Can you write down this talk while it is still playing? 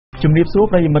ជំរាបសួរ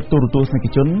ប្រិយមិត្តទូរទស្សនិក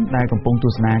ជនដែលកំពុងទ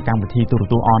ស្សនាកម្មវិធីទូរ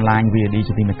ទស្សន៍អនឡាញ VOD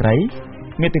ជាទីមេត្រី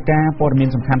មេតិការព័ត៌មាន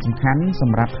សំខាន់ៗស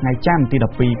ម្រាប់ថ្ងៃច័ន្ទទី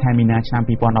12ខែមីនាឆ្នាំ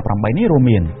2018នេះរួម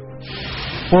មាន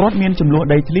ពលរដ្ឋមានចំនួន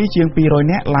ដីធ្លីជាង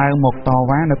200នាក់ឡើងមកត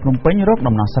វ៉ានៅភ្នំពេញរក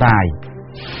ដំណោះស្រាយ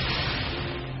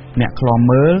អ្នកខ្លំ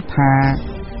មើលថា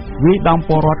វិដំព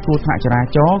លរដ្ឋគ្រោះថ្នាក់ចរា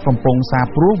ចរណ៍កំពុងសាប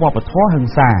ព្រោះវប្បធម៌ហិ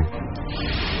ង្សា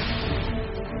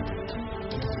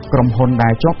ក្រុមហ៊ុនដែ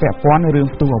លជាប់ពាក់ព័ន្ធរឿង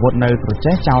ផ្ទុះអាវុធនៅប្រ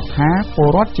ទេសចោទថាពល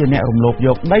រដ្ឋជាអ្នករំលោភយ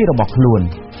កដីរបស់ខ្លួន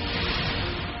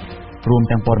រួម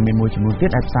ទាំងព័ត៌មានមួយចំនួនទៀត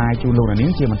ដែលផ្សាយជូនលោកអ្នកនា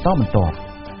ងជាបន្តបន្ទាប់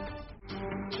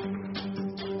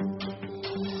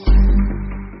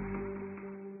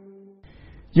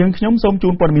យើងខ្ញុំសូមជូ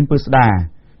នព័ត៌មានពិស្ដា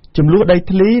ចំនួនដី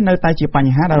ធ្លីនៅតែជាប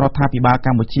ញ្ហាដែលរដ្ឋាភិបាលក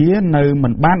ម្ពុជានៅមិ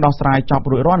នបានដោះស្រាយចប់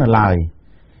រួចរាល់នៅឡើយ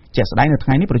ជាក់ស្ដែងនៅថ្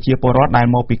ងៃនេះប្រជាពលរដ្ឋដែល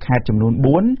មកពីខេត្តចំនួន4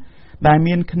ដែល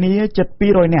មានគ្នាជិត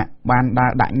200នាក់បានដើ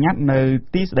រដាក់ញត្តិនៅ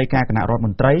ទីស្តីការគណៈរដ្ឋម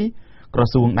ន្ត្រីក្រ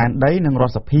សួងដែនដីនិងរ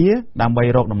ដ្ឋសភាដើម្បី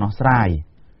រកដំណោះស្រាយ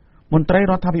មន្ត្រីរ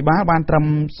ដ្ឋាភិបាលបានត្រឹម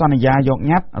សន្យាយក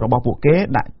ញត្តិរបស់ពួកគេ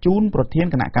ដាក់ជូនប្រធាន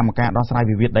គណៈកម្មការដោះស្រាយ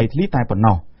វិវាទដីធ្លីតែប៉ុណ្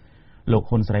ណោះលោក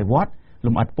ហ៊ុនស្រីវត្ត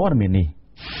លំអិតព័ត៌មាននេះ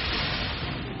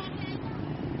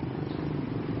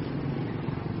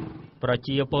ប្រ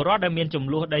ជាពលរដ្ឋដែលមានចំ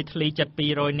នួនដីធ្លីជិត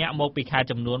200នាក់មកពីខេត្ត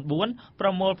ចំនួន4ប្រ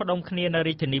មូលផ្ដុំគ្នានៅ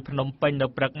រាជធានីភ្នំពេញនៅ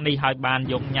ព្រឹកនេះហើយបាន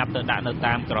យកញត្តិទៅដាក់នៅ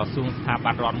តាមក្រសួងស្ថា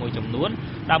ប័នរដ្ឋមួយចំនួន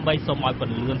ដើម្បីសូមឲ្យព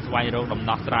ន្លឿនស្វែងរកដំ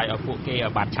ណោះស្រាយឲ្យពួកគេឲ្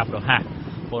យបានឆាប់រហ័ស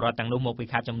ពលរដ្ឋទាំងនោះមកពី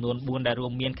ខេត្តចំនួន4ដែលរួ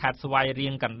មមានខេត្តស្វាយរៀ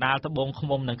ងកណ្ដាលត្បូងឃ្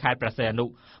មុំនិងខេត្តព្រះសីហនុ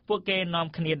ពួកគេនាំ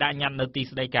គ្នាដាក់ញត្តិនៅទី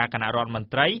ស្តីការគណៈរដ្ឋមន្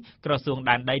ត្រីក្រសួង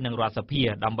ដែនដីនិងរដ្ឋសភា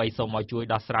ដើម្បីសូមឲ្យជួយ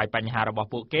ដោះស្រាយបញ្ហារបស់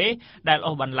ពួកគេដែល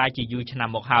អូសបន្លាយជាយូរឆ្នាំ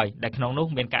មកហើយដែលក្នុងនោះ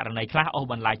មានករណីខ្លះអូស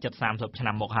បន្លាយជិត30ឆ្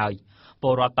នាំមកហើយព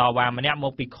លរដ្ឋតវ៉ាម្នាក់ម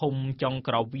កពីឃុំចុង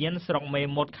ក្រវៀនស្រុកមេ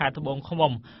មត់ខេត្តត្បូងឃ្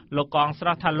មុំលោកកងស្រ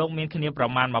ស់ថាលោកមានគ្នាប្រ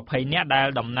មាណ20នាក់ដែល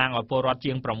តំណាងឲ្យពលរដ្ឋ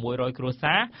ជាង600គ្រួ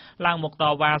សារឡើងមកត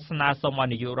វ៉ាស្នើសុំឲ្យ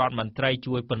នាយករដ្ឋមន្ត្រី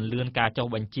ជួយពន្លឿនការចុះ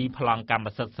បញ្ជីប្លង់កម្ម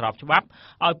សិទ្ធិស្របច្បាប់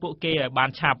ឲ្យពួកគេឲ្យបាន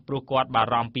ឆាប់ព្រោះគាត់បា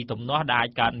រម្ភពីទំនាស់ដែលអា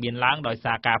ចកើតមានឡើងដោយ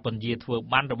សារការពន្យាធ្វើ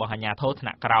បានរបស់អាជ្ញាធរថ្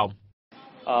នាក់ក្រោម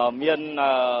មាន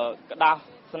ក្តារ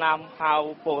ស្នាមហៅ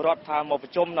ពលរដ្ឋថាមកប្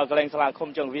រជុំនៅកន្លែងសាលាឃុំ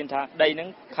ចុងវៀនថាដីហ្នឹង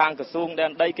ខាងក្រសួងដែ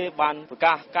នដីគេបានប្រ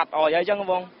កាសកាត់អោយហើយចឹង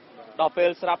បងដល់ពេល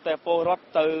ស្រាប់តែពលរដ្ឋ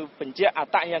ទៅបញ្ជាក់អ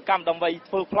តញ្ញកម្មដើម្បី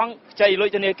ធ្វើប្លង់ខ្ចីលុយ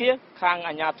ធនាគារខាង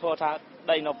អាជ្ញាធរថា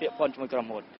ដីនៅពាក្យព័ន្ធជាមួយក្រុម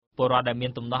ហ៊ុនពលរដ្ឋដែលមា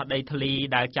នទំនាស់ដីធ្លី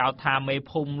ដែលចោទថាមេ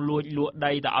ភូមិលួចលក់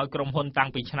ដីទៅឲ្យក្រុមហ៊ុនតាំង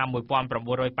ពីឆ្នាំ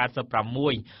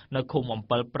1986នៅឃុំអំ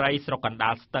ពិលព្រៃស្រុកកណ្ដា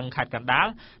លស្ទឹងខេត្តកណ្ដាល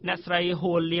អ្នកស្រី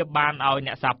ហួរលៀបបានឲ្យ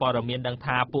អ្នកសារព័ត៌មានដឹង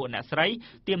ថាពួកអ្នកស្រី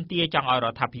ទាមទារចង់ឲ្យរ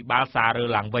ដ្ឋាភិបាលសាររើ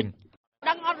ឡើងវិញ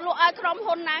ដឹងអត់លក់ឲ្យក្រុម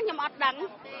ហ៊ុនណាខ្ញុំអត់ដឹង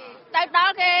ទៅដ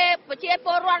ល់គេប្រជាព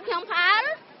លរដ្ឋខ្ញុំផាល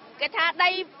គេថាដី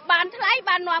បានថ្លៃ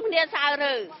បាននាំគ្នាសារ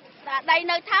រើតែដី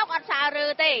នៅថោកអត់សាររើ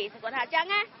ទេគាត់ថាអញ្ចឹង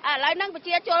ណាឥឡូវហ្នឹងប្រ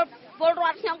ជាពលរ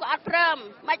ដ្ឋខ្ញុំក៏អត់ព្រម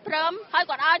មិនព្រមហើយ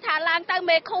គាត់ឲ្យថាឡើងទៅ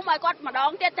មេឃុំឲ្យគាត់ម្ដ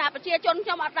ងទៀតថាប្រជាជនខ្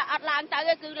ញុំអត់ឡើងទៅ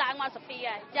គឺឡើងមកសភា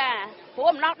ហើយចាព្រោះ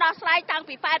អំណោះដោះស្រាយតាំង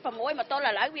ពី86មកទល់ឥ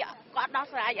ឡូវវាគាត់ដោះ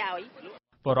ស្រាយឲ្យ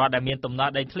ពលរដ្ឋដែលមានទំនា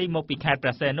ស់ដីធ្លីមកពីខេត្តព្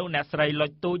រះសីហនុអ្នកស្រីលុ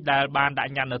ចទូចដែលបានដា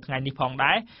ក់ញត្តិនៅថ្ងៃនេះផង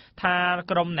ដែរថា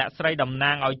ក្រុមអ្នកស្រីតំ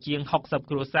ណាងឲ្យជាង60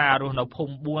គ្រួសាររស់នៅភូ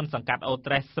មិ4សង្កាត់អូ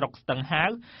ត្រេសស្រុកស្ទឹងហាវ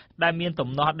ដែលមានទំ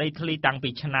នាស់ដីធ្លីតាំងពី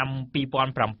ឆ្នាំ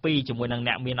2007ជាមួយនឹង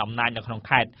អ្នកមានអំណាចនៅក្នុង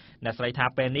ខេត្តអ្នកស្រីថា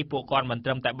ពេលនេះពួកគាត់មិនត្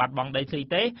រឹមតែបាត់បង់ដីធ្លី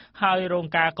ទេហើយរង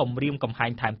ការគំរាមកំហែ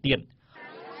ងថែមទៀត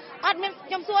អត់មាន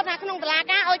ខ្ញុំសួរថាក្នុងតុលា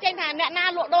ការឲ្យចេញថាអ្នកណា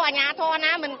លក់ដូរអាជ្ញាធរ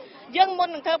ណាមិនយើងមុន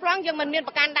នឹងធ្វើប្លង់យើងមិនមាន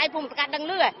ប្រកាន់ដៃភូមិប្រកាសដឹង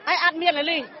លឺហើយអត់មាន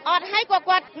លីអត់ឲ្យ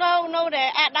គាត់នៅដែល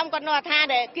អាដាមគាត់នៅថា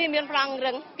ដែលគេមានប្លង់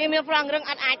រឹង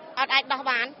អត់អាចដោះ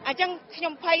បានអញ្ចឹងខ្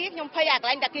ញុំភ័យអាកន្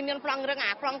លែងតែគេមានប្លង់រឹង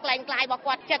អាប្លង់ក្លែងក្លាយរបស់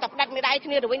គាត់ចេះតែផ្ដាច់មេដៃគ្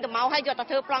នាទៅវិញទៅមកហើយយកទៅ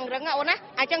ធ្វើប្លង់រឹងអូនណា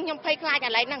អញ្ចឹងខ្ញុំភ័យខ្លាចក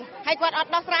ន្លែងហ្នឹងហើយគាត់អត់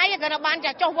ដោះស្រាយគាត់បាន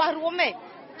ចាចុះវាស់រួមទេ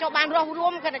ចុះបានរស់រួ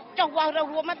មគាត់ចុះវាស់រួ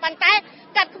មប៉ុន្តែ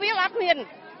កាត់ខ្វៀលអត់មាន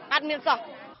សោះ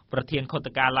ប្រធានខុទ្ទ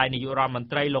កាល័យនាយករដ្ឋមន្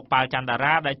ត្រីលោកប៉ាល់ច័ន្ទតា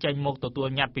រាដែលចេញមកទទួល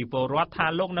ញត្តិពីពលរដ្ឋថា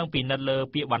លោកនឹងពិនិត្យលើ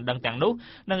ពាក្យបណ្ដឹងទាំងនោះ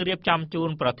និងរៀបចំជូន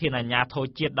ប្រធានអាជ្ញាធរ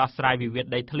ជាតិដោះស្រាយវិវាទ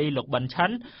ដីធ្លីលោកប៊ិនឆិ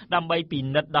នដើម្បីពិ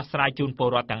និត្យដោះស្រាយជូនពល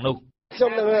រដ្ឋទាំងនោះខ្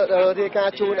ញុំនឹងរាយការ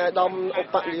ណ៍ជូនអាដាមឧ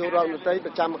បនាយករដ្ឋមន្ត្រី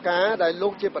ប្រចាំការដែលលោ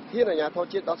កជាប្រធានអាជ្ញាធរ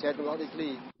ជាតិដោះស្រាយទំនាស់ដីធ្លី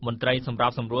មន្ត្រីសម្រា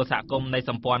ប់សម្រួលសហគមន៍នៃ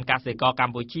សម្ព័ន្ធកសិករក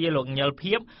ម្ពុជាលោកញិល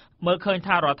ភៀបមើលឃើញ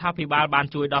ថារដ្ឋាភិបាលបាន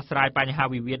ជួយដោះស្រាយបញ្ហា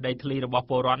វិវាទដីធ្លីរបស់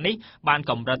ពលរដ្ឋនេះបាន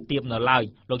កម្រិតទាបនៅឡើយ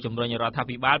លោកជំរុញរដ្ឋា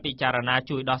ភិបាលពិចារណា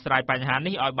ជួយដោះស្រាយបញ្ហា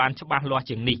នេះឲ្យបានច្បាស់លាស់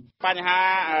ជាងនេះបញ្ហា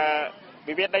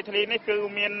វិវាទដីធ្លីនេះគឺ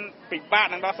មានពិបាក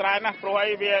នឹងដោះស្រាយណាស់ព្រោះឲ្យ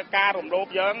វាការរំលោភ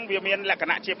យើងវាមានលក្ខ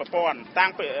ណៈជាប្រព័ន្ធតាំ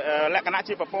ងពីលក្ខណៈ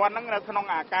ជាប្រព័ន្ធហ្នឹងនៅក្នុង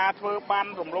ការធ្វើបាន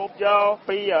រំលោភយក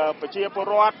ពីប្រជាពល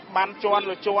រដ្ឋបានជន់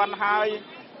លើជន់ហើយ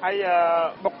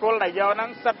បុគ្គលដែលយកហ្នឹង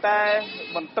សិតតែ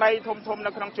មន្ត្រីធំ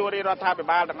នៅក្នុងជួររដ្ឋាភិ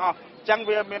បាលទាំងអស់ ចឹង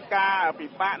វាមានការពិ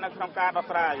បាកនៅក្នុងការដោះ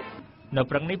ស្រាយ នៅ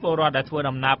ព្រឹកនេះពលរដ្ឋដែលធ្វើ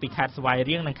ដំណើរពីខេត្តស្វាយ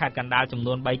រៀងនិងខេត្តកណ្ដាលចំ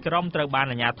នួន3ក្រុមត្រូវបាន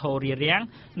អាជ្ញាធររារាំង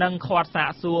និងឃាត់សាក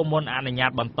សួរមុនអនុញ្ញា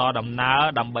តបន្តដំណើរ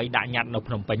ដើម្បីដាក់ញត្តិនៅ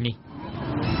ភ្នំពេញនេះ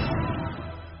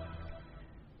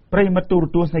ប្រិយមិត្តទូរ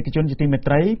ទស្សនិកជនជាទីមេ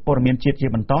ត្រីព័ត៌មានជាតិជា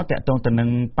បន្តតាក់ទងទៅនឹង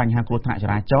បញ្ហាគ្រោះថ្នាក់ច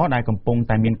រាចរណ៍ដែលកំពុង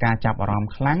តែមានការចាប់អារម្ម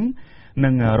ណ៍ខ្លាំងនិ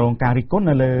ងរងការរិះគន់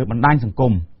នៅលើបណ្ដាញសង្គ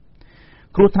ម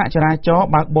គ្រោះថ្នាក់ចរាចរណ៍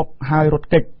បើកបុកហើយរត់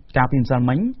គេចកាលពីម្សិល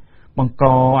មិញបង្ក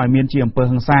ឲ្យមានជាអំពើ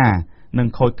ហិង្សានិង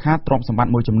ខូចខាតទ្រព្យសម្បត្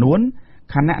តិមួយចំនួន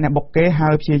ខណៈអ្នកបុកគេហើ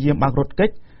យព្យាយាមបើករត់គេច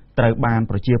ត្រូវបាន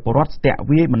ប្រជាពលរដ្ឋស្ទាក់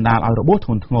វាយបណ្ដាលឲ្យរបួសធ្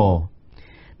ងន់ធ្ងរ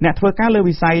អ្នកធ្វើការលើ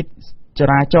វិស័យច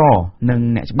រាចរណ៍និង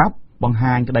អ្នកច្បាប់បង្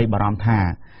ហាញក្តីបារម្ភថា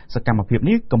សកម្មភាព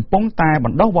នេះកំពុងតែប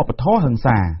ណ្ដុះវប្បធម៌ហិង្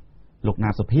សាលោកណា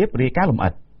តសុភាពរាយការណ៍លម្អិ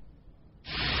ត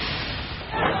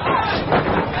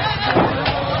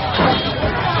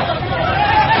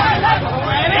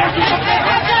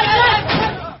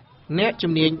អ្នក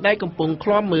ជំនាញដែលកំពុងឃ្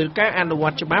លាំមើលការអនុវ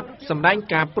ត្តច្បាប់សម្ដែង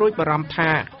ការព្រួយបារម្ភថា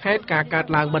ហេតុការកើត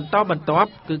ឡើងបន្តបន្ទាប់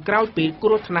គឺក្រោយពីគ្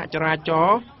រោះថ្នាក់ចរាចរ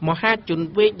ណ៍មហាជន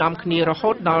វាយដំគ្នារហូ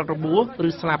តដល់របួស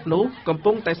ឬស្លាប់នោះកំ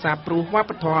ពុងតែសាបព្រោះវប្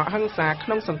បធម៌ហិង្សាក្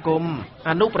នុងសង្គម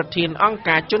អនុប្រធានអង្គ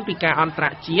ការជនពិការអន្តរ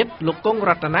ជាតិលោកកុងរ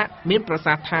តនៈមានប្រ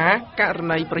សាសន៍ថាករ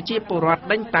ណីប្រជាពលរដ្ឋ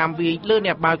ដេញតាមវាយលើ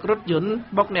អ្នកបើករថយន្ត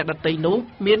បុកអ្នកដទៃនោះ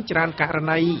មានច្រើនករ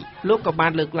ណីលោកក៏បា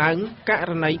នលើកឡើងក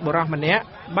រណីបុរសម្នាក់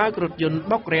បើករថយន្ត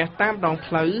បុករះតាមដង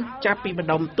ផ្លូវចាប់ពីម្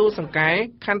ដុំទូសង្កែ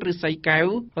ខណ្ឌឫស្សីកែវ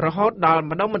រហូតដល់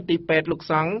ម្ដុំមន្ទីរពេទ្យលោក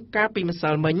សង្ឃកាលពីម្សិ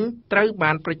លមិញត្រូវ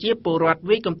បានប្រជាពលរដ្ឋ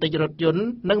វាយកំទេចរថយន្ត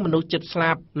និងមនុស្សជិតស្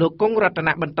លាប់លោកកុងរត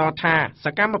នៈបន្តថាស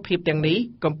កម្មភាពទាំងនេះ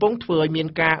កំពុងធ្វើឲ្យមាន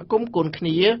ការគុំគួនគ្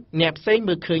នាអ្នកផ្សេង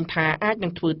មើលឃើញថាអាចនឹ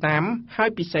ងធ្វើតាមហើយ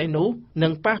ពិសេសនោះនឹ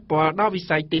ងប៉ះពាល់ដល់វិ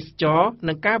ស័យទេសចរ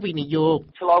និងការវិនិយោគ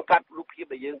ឆ្លងកាត់រូបភាព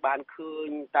ដែលយើងបានឃើញ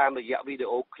តាមរយៈវីដេ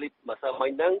អូឃ្លីបបើសិនមិ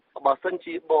ញហ្នឹងបើសិន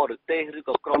ជាបរទេសឬ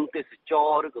ក៏ក្រុមទេសច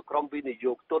រឬក៏ក្រុមវិនិ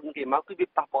យោគទុនគេមកគឺវា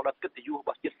ប៉ះពាល់ដល់កិត្តិយសរប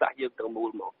ស់ជាតិសាសន៍យើងទាំងមូល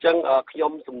មកអញ្ចឹងខ្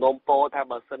ញុំសំណូមពរថា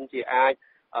បើសិនជាអាច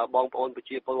បងប្អូនប្រ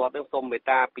ជាពលរដ្ឋនឹងសូមមេត្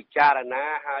តាពិចារណា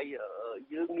ហើយ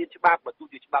យើងមានច្បាប់បើទោះ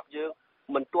ជាច្បាប់យើង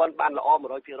មិនទាន់បានល្អ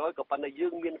 100% ក៏ប៉ុន្តែយើ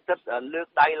ងមានសិទ្ធិលើក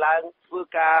ដៃឡើងធ្វើ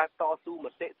ការតស៊ូម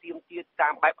តិទាមទារតា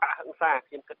មបែបអហិង្សា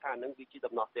ខ្ញុំគិតថានឹងវាជា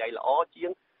ដំណោះស្រាយល្អជា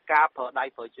ងការប្រើដៃ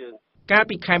ប្រើជើងកាល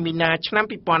ពីខែមីនាឆ្នាំ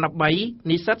2013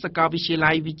និស្សិតសាកលវិទ្យា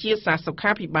ល័យវិទ្យាសាស្ត្រសុ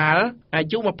ខាភិបាលអា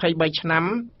យុ23ឆ្នាំ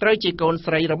ត្រូវជាកូន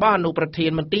ស្រីរបស់អនុប្រធា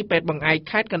នមន្ទីរពេទ្យបង្អែក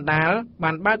ខេត្តកណ្ដាល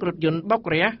បានបើករថយន្តបុក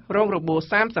រះរងរបួ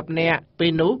ស30នាក់ពេ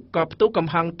លនោះក៏ផ្ទុះកំ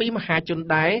ហឹងពីមហាជន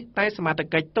ដែរតែសមត្ថ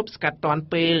កិច្ចទប់ស្កាត់ទាន់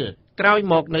ពេលក្រោយ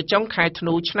មកនៅចុងខែធ្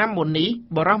នូឆ្នាំមុននេះ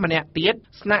បរិសម្នាក់ទៀត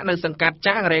ស្នាក់នៅសង្កាត់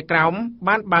ចាងរ៉េក្រោម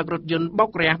បានបើករថយន្តបុក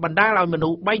រះបណ្ដាលឲ្យមនុ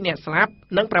ស្ស3នាក់ស្លាប់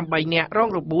និង8នាក់រង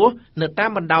របួសនៅតា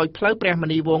មបណ្ដោយផ្លូវព្រះម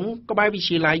នីវង្សក្បែរវិទ្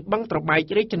យាល័យបឹងត្របែ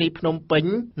ករាជធានីភ្នំពេញ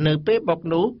នៅពេលបុក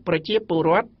នោះប្រជាពល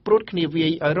រដ្ឋព្រួតគ្នាវា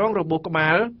យឲ្យរងរបួសក្បា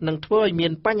លនិងធ្វើឲ្យមា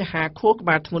នបញ្ហាខួរក្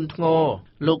បាលធ្ងន់ធ្ងរ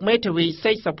លោកមេធាវី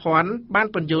សេកសុភ័ណ្ឌបាន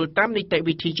ពន្យល់តាមនីតិ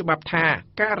វិធីច្បាប់ថា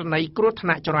ករណីគ្រោះថ្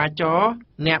នាក់ចរាចរណ៍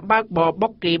អ្នកបើកបរបុ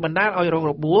កគេបណ្ដាលឲ្យរង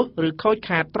របួសឬខូច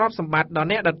ខាតទ្រព្យសម្បត្តិដល់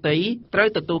អ្នកដទៃត្រូវ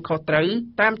ទទួលខុសត្រូវ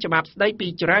តាមច្បាប់ស្ដីពី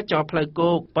ចរាចរណ៍ផ្លូវ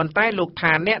គោកប៉ុន្តែលោក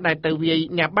ថាអ្នកដែលទៅវាយ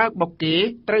អ្នកបើកបុកគេ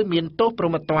ត្រូវមានទោសប្រ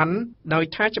មទណ្ឌដោយ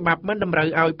ថាច្បាប់មិនតម្រូវ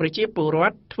ឲ្យប្រជាពលរ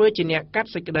ដ្ឋធ្វើជាអ្នកកាត់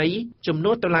សេចក្តីជំ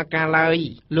នួសតុលាការឡើយ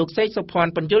លោកសេកសុភ័ណ្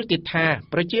ឌពន្យល់ទៀតថា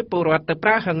ប្រជាពលរដ្ឋទៅប្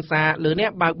រើហិង្សាលើអ្ន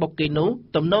កបើកបុកគេនោះ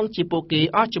ទំនងជាពួកគេ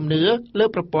អស់ជំនឿលើ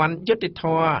ប្រព័ន្ធយុត្តិធ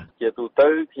ម៌ជាទូទៅ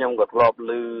ខ្ញុំក៏ធ្លាប់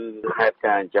ឮហេតុ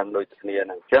ការណ៍អញ្ចឹងដូចគ្នាហ្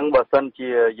នឹងអញ្ចឹងបើសិនជា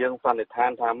យើងសន្និដ្ឋា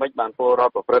នថាម៉េចបានពលរ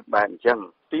ដ្ឋប្រព្រឹត្តបែបអញ្ចឹង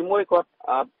ទីមួយគាត់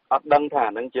អត់ដឹងថា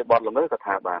ហ្នឹងជាបទល្មើសក៏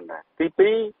ថាបានដែរទីពី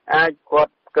រអាចគា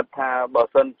ត់គិតថាបើ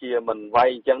សិនជាមិនវាយ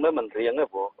អញ្ចឹងទៅមិនរៀងទេ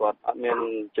ព្រោះគាត់អត់មាន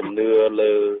ជំនឿ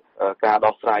លើការ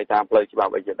ដោះស្រាយតាមផ្លូវច្បា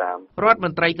ប់អីជាដើមរដ្ឋម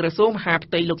ន្ត្រីក្រសួងមហា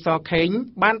ផ្ទៃលោកសខេង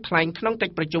បានថ្លែងក្នុងកិ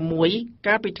ច្ចប្រជុំមួយ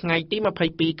កាលពីថ្ងៃទី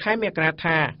22ខែមករា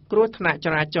ថាគ្រោះថ្នាក់ច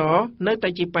រាចរណ៍នៅតែ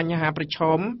ជាបញ្ហាប្រឈ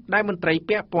មដែលមន្ត្រី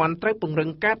ពាក់ព័ន្ធត្រូវពង្រឹង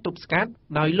ការទប់ស្កាត់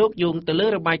ដោយលោកយោងទៅលើ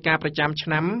របាយការណ៍ប្រចាំឆ្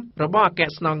នាំរបស់អគ្គ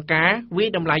ស្នងការវាយ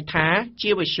តម្លៃថា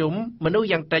ជាវិសុំមនុស្ស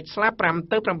យ៉ាងតិចស្លាប់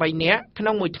5ទៅ8នាក់ក្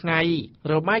នុងមួយថ្ងៃ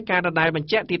របាយការណ៍ដដែលបញ្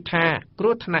ជាក់ទៀតថាគ្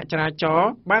រោះថ្នាក់ចរាចរណ៍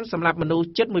បានសម្លាប់មនុស្ស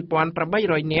ជិត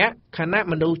 1800 នាក់ខណៈ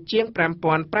មនុស្សជាង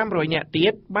 5500 នាក់ទៀ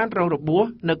តបានរងរបួស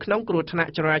នៅក្នុងគ្រោះថ្នា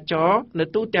ក់ចរាចរណ៍នៅ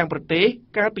ទូទាំងប្រទេស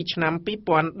កាលពីឆ្នាំ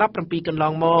2017កន្ល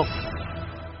ងមក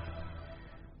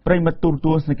ប្រិយមិត្តទូរទ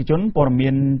ស្សនិកជនព័ត៌មា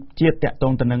នជាតិតាក់ទ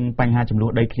ងទៅនឹងបញ្ហាចំនួ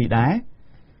នដីធ្លីដែរ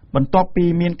បន្ទាប់ពី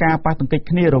មានការប៉ះទង្គិច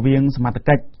គ្នារវាងសមត្ថ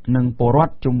កិច្ចនិងពលរដ្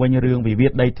ឋជុំវិញរឿងវិវា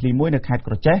ទដីធ្លីមួយនៅខេត្ត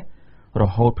ក្រចេះរ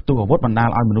ហូតផ្ទុះអាវុធបណ្ដាល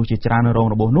ឲ្យមនុស្សជាច្រើនរង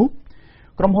របួសនោះ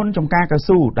ក្រុមហ៊ុនចំការកៅ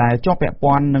ស៊ូដែលជាប់ពាក់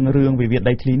ព័ន្ធនឹងរឿងវិវាទ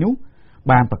ដីធ្លីនោះ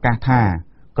បានប្រកាសថា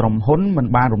ក្រុមហ៊ុនមិន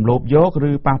បានរំលោភយក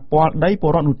ឬប៉ះពាល់ដីពល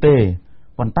រដ្ឋនោះទេ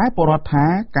ប៉ុន្តែពលរដ្ឋថា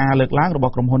ការលើកឡើងរប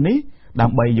ស់ក្រុមហ៊ុននេះ ដើ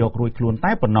ម្បីយករួចខ្លួន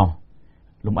តែប៉ុណ្ណោះ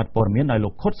លំអិតព័ត៌មានដោយលោ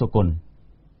កខុតសុគន្ធ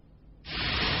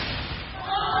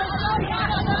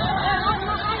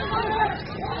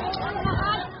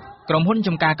ក្រុមហ៊ុន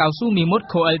ចំការកៅស៊ូមីមុត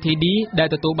LTD ដែល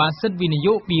ទទួលបានសិទ្ធិវិនិ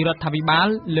យោគពីរដ្ឋាភិបាល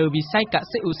លើវិស័យក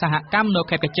សិឧស្សាហកម្មនៅ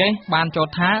ខេត្តកញ្ចេះបានចោទ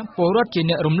ថាពលរដ្ឋជា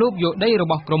អ្នករំលោភយកដីរ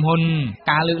បស់ក្រុមហ៊ុន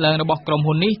ការលើកឡើងរបស់ក្រុម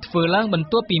ហ៊ុននេះធ្វើឡើងបន្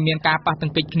ទាប់ពីមានការប៉ះទ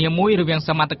ង្គិចគ្នាមួយរវាងស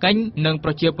មត្ថកិច្ចនិងប្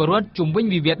រជាពលរដ្ឋជុំវិញ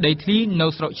វិវាទដីធ្លីនៅ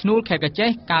ស្រុកឈ្នួលខេត្តកញ្ចេះ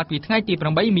កាលពីថ្ងៃទី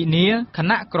 8 មីនាខ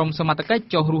ណៈក្រុមសមត្ថកិច្ច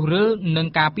ចុះរុះរើនិង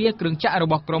ការពារគ្រឿងចក្ររ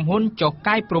បស់ក្រុមហ៊ុនចុះ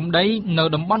កាយព្រំដីនៅ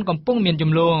តំបន់កំពុងមាន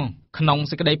ចំនួនក្នុង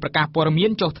សេចក្តីប្រកាសព័ត៌មា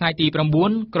នចុះថ្ងៃទី 9 ក្រុ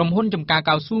មហ៊ុនចំការ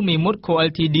កៅស៊ូមេមុត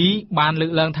LTD បានលើ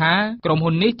កឡើងថាក្រុម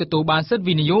ហ៊ុននេះទទួលបានសិទ្ធិ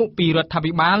វិនិយោគពីរដ្ឋា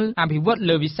ភិបាលអភិវឌ្ឍ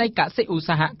លើវិស័យកសិឧស្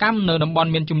សាហកម្មនៅតំបន់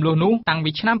មានចំនួននោះតាំង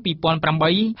ពីឆ្នាំ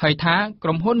 2008 ហើយថាក្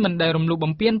រុមហ៊ុនមិនដែលរំលោភ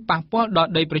បំពានប៉ះពាល់ដ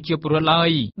ល់ដីប្រជាពលរដ្ឋឡើយ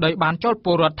ដោយបានចោទព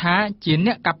លរដ្ឋថាជា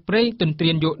អ្នកកាប់ព្រៃទន្ទ្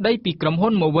រានយកដីពីក្រុមហ៊ុ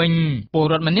នមកវិញពល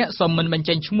រដ្ឋម្នាក់សូមមិនបញ្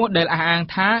ចេញឈ្មោះដែលអះអាង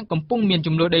ថាកំពុងមាន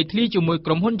ចំនួនដីធ្លីជាមួយក្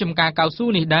រុមហ៊ុនចំការកៅស៊ូ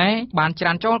នេះដែរបានច្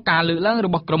រានចោលការលើកឡើងរ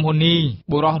បស់ក្រុមហ៊ុន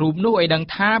បុរសរូបនោះឲ្យដឹង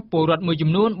ថាពលរដ្ឋមួយចំ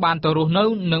នួនបានទៅរស់នៅ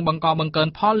និងបង្កបង្កើន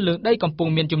ផលលើដីកំពុង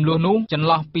មានចំនួននោះចន្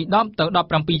លោះពី10ទៅ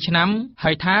17ឆ្នាំ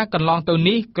ហើយថាកន្លងទៅ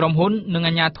នេះក្រុមហ៊ុននិង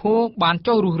អាជ្ញាធរបាន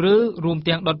ចុះរុះរើរួម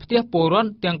ទាំងដុតផ្ទះពលរដ្ឋ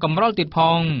ទាំងកំរល់ទៀតផ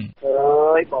ង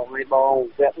អើយបង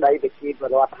វាដីប្រជាពល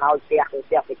រដ្ឋហើយផ្ទះ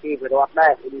ប្រជាពលរដ្ឋដែ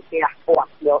រផ្ទះគា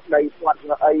ត់យកដីគាត់យ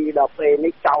កអីដល់ពេល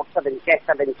នេះចោលសិតតែចេះ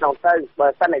សិតតែចោលទៅបើ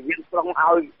សិនតែយើងព្រម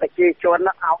ឲ្យប្រជាជន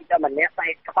ឲ្យតែម្នាក់តែ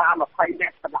ក្បាល20ម៉ែ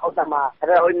ត្របដោតែមក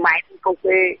100ម៉ែត្រក៏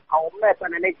គេអោមដែរប៉ុ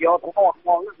ន្តែនេះយកទាំងអស់ហ្ម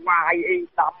ងវាយអី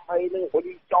ដំអីនឹងហុយ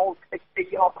ចូលតិចទី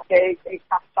អត់គេ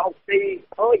កាប់ចោលទី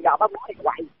អើយយ៉ាប់មកឲ្យ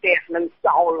វាយផ្ទះនឹង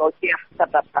ចោលឲ្យផ្ទះសិត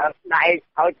តែដែរ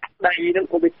ហើយដីនឹង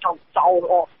ក៏វាចោល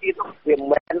អស់ទៀតវា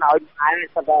មិនឲ្យឯង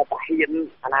សិតតែហ៊ាន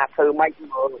អាណាធ្វើម៉េច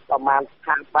មើលប្រហែល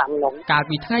ខាងបាននោះកាល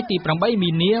ពីថ្ងៃទី 8 មី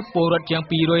នាពលរដ្ឋជាង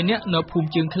200នាក់នៅភូមិ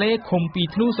ជើងធ្លេឃុំពី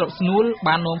ធ្នូស្រុកស្នួល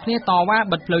បាននាំគ្នាតវ៉ា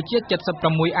បិទផ្លូវជាតិ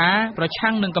 76A ប្រ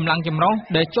ឆាំងនឹងកម្លាំងចម្រុះ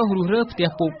ដែលចុះរុះរើផ្ទះ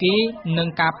ពួកគេនិង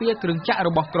ការពារគ្រឿងចក្ររ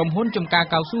បស់ក្រុមហ៊ុនចំការ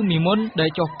កៅស៊ូមីមុនដែល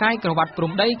ចុះកាយក្រវ៉ាត់ព្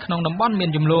រំដីក្នុងតំបន់មាន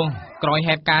ចំនួនក្រោយ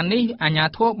ហេតុការណ៍នេះអាជ្ញា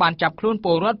ធរបានចាប់ខ្លួនព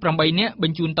លរដ្ឋ8នាក់ប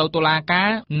ញ្ជូនទៅតុលាការ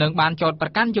និងបានចោទប្រ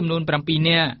កាន់ចំនួន7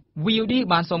នាក់VOD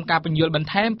បានសូមការពន្យល់បន្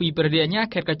ថែមពីព្រះរាជអាជ្ញា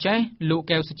ខេត្តកញ្ចេះលោក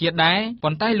កែវសុជាតិដែរ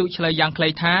ប៉ុន្តែលោកឆ្លើយយ៉ាងខ្លី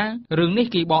ថារឿងនេះ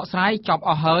គេបកស្រាយចប់អ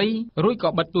ស់ហើយរួចក៏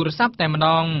បិទទូរស័ព្ទតែម្ដ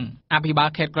ងអភិបាល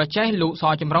ខេត្តកញ្ចេះលោកស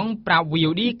ចម្រុងប្រាប់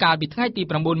VOD កាលពីថ្ងៃទី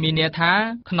9 មីនាថា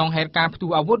ក្នុងហេតុការណ៍ផ្ទុះ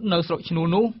អាវុធនៅស្រុកឈ្នួល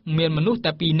នោះមានមនុស្ស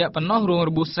តែ2នាក់ប៉ុណ្ណោះរង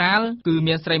របួសស្រាលគឺ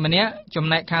មានស្រីម្នាក់ចំ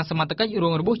ណែកខាងសមត្ថកិច្ចរ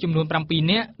ងរបួសចំនួន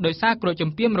7នាក់ដោយសារគ្រោះច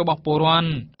ម្ពាមរបស់ពលរដ្ឋ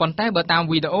ប៉ុន្តែបើតាម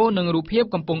វីដេអូនិងរូបភាព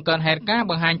កំពុងកើនហេតុការណ៍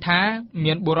បង្ហាញថា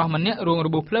មានបុរសម្នាក់រងរ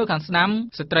បួសភ្លើខាងស្ដាំ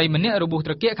ស្ត្រីម្នាក់របួស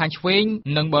ត្រគាកខាងឆ្វេង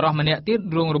និងបុរសម្នាក់ទៀត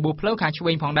រងរបួសភ្លើខាងឆ្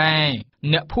វេងផងដែរ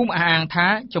អ្នកភូមិអះអាងថា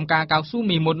ចំការកៅស៊ូ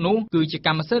មីមុតនោះគឺជាក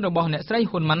ម្មសិទ្ធិរបស់អ្នកស្រី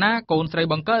ហ៊ុនម៉ាណាកូនស្រី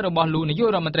បង្កើតរបស់លោកនាយក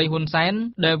រដ្ឋមន្ត្រីហ៊ុនសែន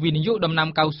ដែលវិនិយោគដំណាំ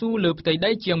កៅស៊ូលើផ្ទៃ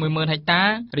ដីជាង 10000 ហិកតា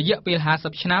រយៈពេល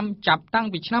50ឆ្នាំចាប់តាំង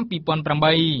ពីឆ្នាំ 2008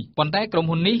 ប៉ុន្តែក្រុម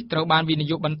ហ៊ុននេះត្រូវបានវិនិ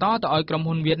យោគបន្តទៅឲ្យក្រុម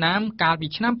ហ៊ុនវៀតណាមកាលពី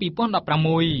ឆ្នាំ 2016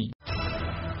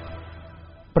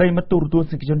 ប្រិមត្តទូរទស្ស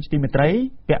និកជនជាទីមេត្រី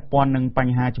ពាក់ព័ន្ធនឹងប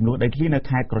ញ្ហាចំនួនដីធ្លីនៅ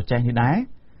ខេត្តក្រចេះនេះដែរ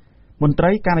មន្ត្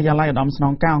រីការិយាល័យឧត្តមស្ន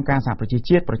ងការអង្គការសហប្រជា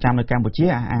ជាតិប្រចាំនៅកម្ពុជា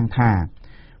អះអាងថា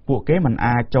ពួកគេមិន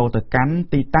អាចចូលទៅកាន់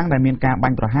ទីតាំងដែលមានការបា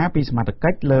ញ់ប្រហារពីសមត្ថកិ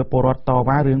ច្ចលើពលរដ្ឋត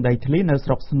វ៉ារឿងដីធ្លីនៅស្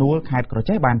រុកស្នួលខេត្តក្រ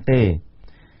ចេះបានទេ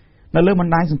នៅលើប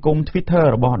ណ្ដាញសង្គម Twitter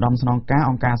របស់ឧត្តមស្នងការ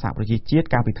អង្គការសហប្រជាជាតិ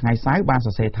កាលពីថ្ងៃសៅរ៍បានស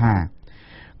រសេរថា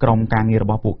ក្រុមការងាររ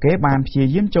បស់ពួកគេបានព្យា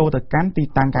យាមចូលទៅកាន់ទី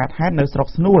តាំងកើតហេតុនៅស្រុក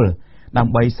ស្នួលដើ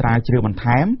ម្បីស្រាវជ្រាវបន្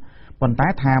ថែមប៉ុន្តែ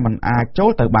ថាមិនអាចចូ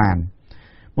លទៅបាន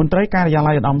មន្ត្រីការិយា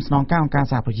ល័យឧត្តមស្នងការអង្គការ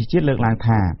សហប្រជាជាតិលើកឡើង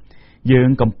ថាយើង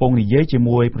កំពុងនិយាយជា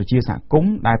មួយប្រជាសហគម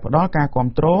ន៍ដែលផ្ដល់ការគាំ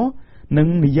ទ្រនិង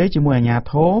និយាយជាមួយអាជ្ញា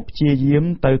ធរព្យាយាម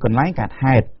ទៅកន្លែងកើត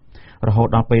ហេតុរហូត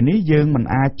ដល់ពេលនេះយើងមិន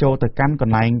អាចចូលទៅកាន់ក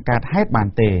ន្លែងកើតហេតុបាន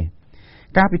ទេ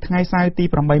កាលពីថ្ងៃសៅរ៍ទី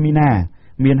 8 មីនា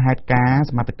មានហេតុការណ៍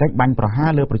សមត្ថកិច្ចបាញ់ប្រហារ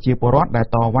លើប្រជាពលរដ្ឋដែល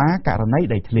តវ៉ាករណី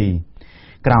ដីធ្លី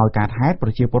ក្រោយកើតហេតុប្រ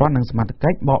ជាពលរដ្ឋនិងសមត្ថកិ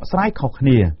ច្ចបកស្រាយខុសគ្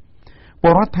នាព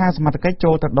លរដ្ឋថាសមត្ថកិច្ច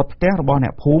ចូលទៅដុតផ្ទះរបស់អ្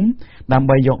នកភូមិដើម្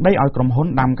បីយកដីឲ្យក្រុមហ៊ុន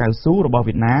ដាំកៅស៊ូរបស់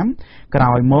វៀតណាមក្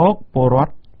រោយមកពលរដ្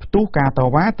ឋផ្ទុះការត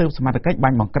វ៉ាទើបសមត្ថកិច្ចបា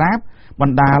ញ់បង្ក្រាបប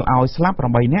ណ្ដាលឲ្យស្លាប់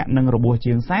8នាក់និងរបួស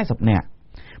ជាង40នាក់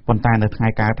ប៉ុន្តែនៅថ្ងៃ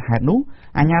កើតហេតុនោះ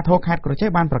អាជ្ញាធរខេត្តក្រចេះ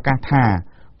បានប្រកាសថា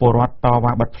ពលរដ្ឋត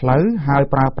វ៉ាបិទផ្លូវហើយ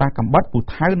ប្រើប្រាស់កាំបិតពូ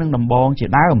ថៅនិងដំបងជា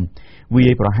ដើមវា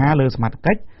យប្រហារលើសមត្ថ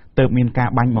កិច្ចទើបមានការ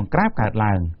បាញ់បង្ក្រាបកើត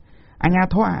ឡើងអាជ្ញា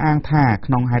ធរអះអាងថា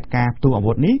ក្នុងហេតុការណ៍ផ្ទុះអា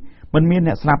វុធនេះមិនមាន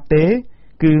អ្នកស្លាប់ទេ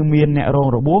គឺមានអ្នករង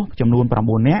របួសចំនួន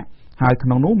9នាក់ហើយក្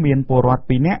នុងនោះមានពលរដ្ឋ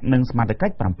2នាក់និងសមត្ថកិ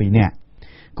ច្ច7នាក់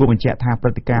គូបញ្ជាក់ថាព្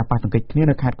រឹត្តិការណ៍ប៉ះទង្គិចគ្នា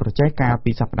នៅខេត្តក្រចេះកាល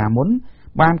ពីសប្តាហ៍មុន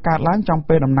បានកើតឡើងចំ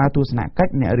ពេលដំណើរទស្សនកិច្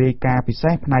ចអ្នករាយការណ៍ពិ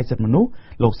សេសផ្នែកសិទ្ធិមនុស្ស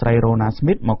លោកស្រីរ៉ូណាស្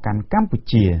មីតមកកាន់កម្ពុ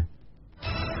ជា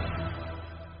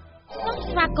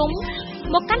ស្វាគមន៍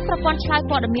មកកាន់ប្រព័ន្ធឆ្លើយ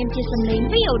ព័ត៌មានជាសំឡេង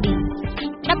VOD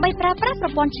ដើម្បីប្រើប្រាស់ប្រ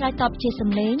ព័ន្ធឆ្លើយតបជាសំ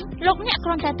ឡេងលោកអ្នកគ្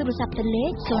រាន់តែទូរស័ព្ទទៅលេ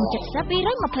ខ070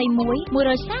 221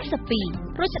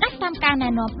 142រួចស្ដាប់តាមការណែ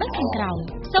នាំដូចខាងក្រោម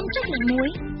សូមចុចលេខ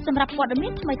1សម្រាប់ព័ត៌មា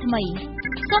នថ្មី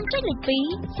សូមចុចលេខ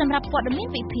2សម្រាប់ព័ត៌មាន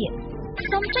វិភាគ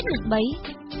សូមចុចលេខ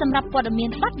3សម្រាប់ព័ត៌មាន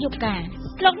បទយប់ការ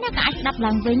លោកអ្នកក៏អាចស្ដាប់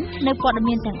ឡើងវិញនៅព័ត៌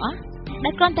មានទាំងអស់ដែ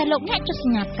លគ្រាន់តែលោកអ្នកចុចស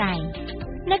ញ្ញាផ្កាយ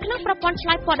នៅក្នុងប្រព័ន្ធឆ្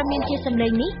លើយព័ត៌មានជាសំឡេ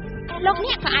ងនេះលោក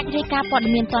អ្នកក៏អាចរាយការណ៍ព័ត៌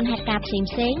មានទាន់ហេតុការណ៍ផ្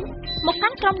សេងមកកា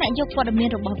ន់ក្រុមអ្នកយកព័ត៌មាន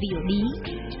របស់ VOD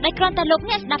ដែលគ្រាន់តែលោក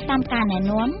អ្នកស្ដាប់តាមការណែ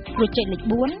នាំរួចចុចលេខ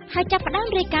4ហើយចាប់ផ្ដើម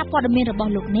រាយការណ៍ព័ត៌មានរប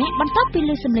ស់លោកអ្នកបន្ទាប់ពី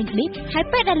ឮសំឡេងប៊ីបហើយ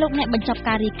ពេលដែលលោកអ្នកបញ្ចប់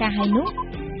ការរាយការណ៍ហើយនោះ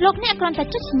លោកអ្នកគ្រាន់តែ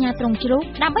ចុចសញ្ញាត្រង់ជ្រូក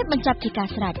ដើម្បីបញ្ចប់ជាការ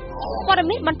ស្រេចព័ត៌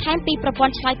មានបន្ថែមពីប្រព័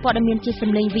ន្ធឆ្លើយព័ត៌មានជាសំ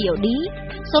ឡេង VOD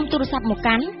សូមទូរស័ព្ទមក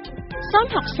កាន់060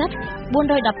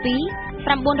 412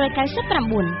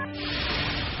 999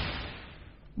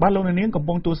បាទលោកនាងកំ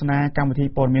ពុងទស្សនាកម្មវិធី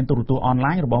ព័ត៌មានទូរទស្សន៍អន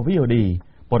ឡាញរបស់ VOD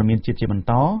ព័ត៌មានជាតិជាបន្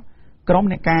តក្រុម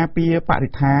អ្នកការពារបរិ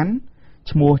ស្ថាន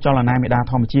ឈ្មោះចលនាមេដា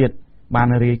ធម្មជាតិបាន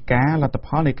រាយការណ៍លទ្ធផ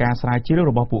លនៃការស្រាវជ្រាវ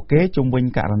របស់ពួកគេជុំវិញ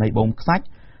ករណីបូមខ្សាច់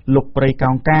លុបព្រៃ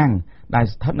កោងកាងដែល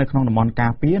ស្ថិតនៅក្នុងតំបន់កា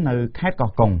រពារនៅខេត្ត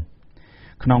កោះកុង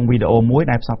ក្នុងវីដេអូមួយ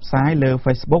ដែលផ្សព្វផ្សាយលើ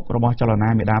Facebook របស់ចលនា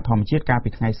មេដាធម្មជាតិកាលពី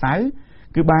ថ្ងៃសៅរ៍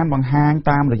គឺបានបង្ហាញ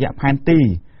តាមរយៈផែនទី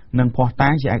និងភស្តុតា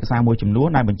ងជាឯកសារមួយចំនួន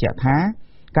ដែលបញ្ជាក់ថា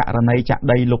ករណីចាក់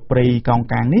ដីលុបព្រៃកោង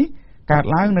កាងនេះកើត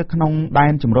ឡើងនៅក្នុងដែ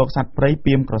នជម្រកសត្វព្រៃ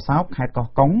ពីមក្រសោបខេត្តកោះ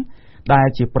កុងដែល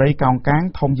ជាព្រៃកោងកាង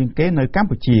ធំជាងគេនៅកម្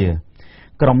ពុជា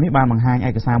ក្រុមនេះបានបង្ហាញឯ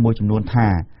កសារមួយចំនួនថា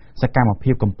សកម្ម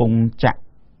ភាពកំពុងចាក់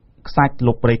ខ្សាច់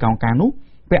លុបព្រៃកោងកាងនោះ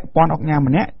ពាក់ព័ន្ធអង្គការ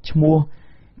ម្នាក់ឈ្មោះ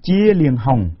ជាលៀង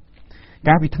ហុង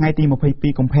កាលពីថ្ងៃទី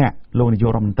22កុម្ភៈលោកនាយក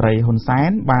រដ្ឋមន្ត្រីហ៊ុនសែន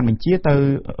បានបញ្ជាទៅ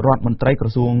រដ្ឋមន្ត្រីក្រ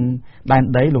សួងដែន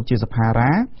ដីលោកជាសភារា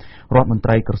រដ្ឋមន្ត្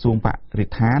រីក្រសួងបរិ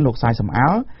ស្ថានលោកសាយសំអ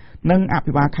ល់និងអ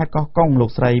ភិបាលខេត្តកោះកុងលោក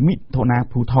ស្រីមិថុនា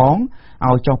ភូថង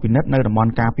ឲ្យចុះពិនិត្យនៅតំប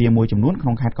ន់ការពារមួយចំនួនក្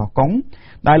នុងខេត្តកោះកុង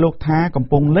ដែលលោកថាកំ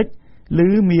ពុងលិចឬ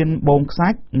មានបូមខ្សា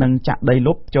ច់និងចាក់ដី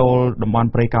លុបចូលតំបន់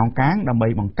ព្រៃកោងកាងដើម្បី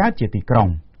បង្កើតជាទីក្រុង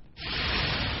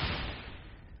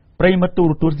ប្រិយមិត្តទូ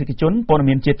រទស្សនិកជនព័ត៌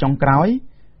មានជាតិចុងក្រោយ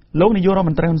លោកនាយករដ្ឋ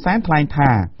មន្ត្រីហ៊ុនសែនថ្លែងថា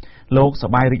លោកស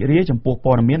ប្បាយរីករាយចំពោះ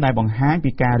ព័ត៌មានដែលបង្ហាញ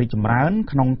ពីការរីកចម្រើន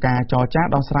ក្នុងការចរចា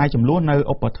ដោះស្រាយជម្លោះនៅ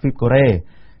ឧបទ្វីបកូរ៉េ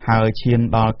ហើយឈាន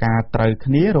ដល់ការត្រូវ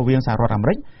គ្នារវាងសហរដ្ឋអាមេ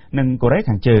រិកនិងកូរ៉េ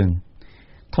ខាងជើង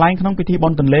ថ្លែងក្នុងពិធីបុ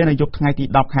ណ្យទន្លេនៅយប់ថ្ងៃទី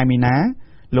10ខែមីនា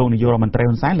លោកនាយករដ្ឋមន្ត្រី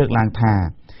ហ៊ុនសែនលើកឡើងថា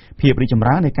ភាពរីកចម្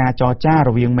រើននៃការចរចារ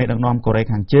វាងមេដឹកនាំកូរ៉េ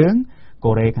ខាងជើង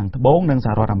កូរ៉េខាងត្បូងនិងស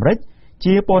ហរដ្ឋអាមេរិក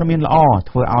ជាព័ត៌មានល្អ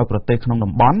ធ្វើឲ្យប្រទេសក្នុង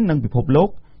តំបន់និងពិភពលោក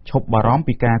ឈប់បារម្ភ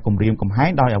ពីការគំរាមកំហែង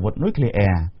ដោយអាវុធនុយក្លេ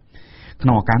អ៊ែរក្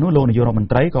នុងឱកាសនោះលោកនាយករដ្ឋមន្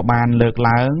ត្រីក៏បានលើក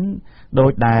ឡើងដោ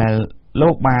យដែលលោ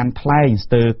កបានថ្លែងស្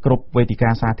ទើរគ្រប់វេទិកា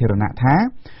សាធារណៈថា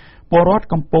ពលរដ្ឋ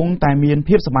កំពុងតែមាន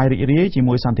ភាពសប្បាយរីករាយជា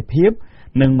មួយសន្តិភាព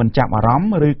និងមិនចាប់អារម្ម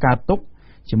ណ៍ឬកើតទុក្ខ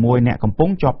ជាមួយអ្នកកំពុង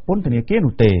ជាប់ពន្ធនាគារ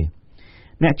នោះទេ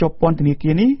អ្នកជាប់ពន្ធនា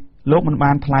គារនេះលោកមិន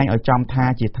បានថ្លែងឲ្យចំថា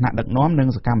ជាថ្នាក់ដឹកនាំនិង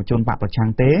សកម្មជនបកប្រឆាំង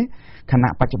ទេខណៈ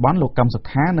បច្ចុប្បន្នលោកកឹមសុ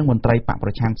ខានិងមន្ត្រីបកប្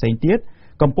រឆាំងផ្សេងទៀត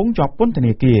កំពុងជាប់ពន្ធ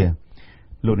នាគារ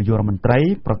លោកនាយករដ្ឋមន្ត្រី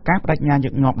ប្រកាសបដិញ្ញាញឹ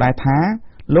កញាប់ដែរថា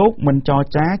លោកមិនចរ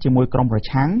ចាជាមួយក្រុមប្រ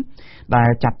ឆាំងដែល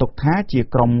ចាត់ទុកថាជា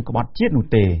ក្រុមក្បត់ជាតិនោះ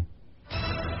ទេ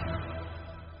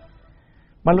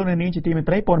បាទលោកនាងជាទីមេ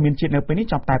ត្រីព័ត៌មានជាតិនៅពេលនេះ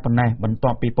ចាប់តែប៉ុណ្ណេះបន្ទា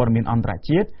ប់ពីព័ត៌មានអន្តរ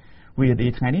ជាតិ VOD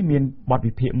ថ្ងៃនេះមានបទ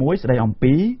វិភាគមួយស្ដីអំ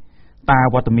ពីតើ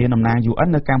វត្តមានតំណាង UN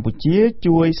នៅកម្ពុជា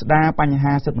ជួយស្ដារបញ្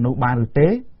ហាសិទ្ធិមនុស្សបានឬទេ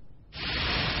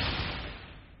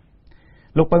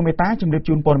លោកពៅមេតាជំរាប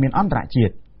ជូនព័ត៌មានអន្តរជា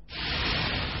តិ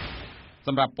ស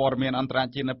ម្រាប់ព័ត៌មានអន្តរ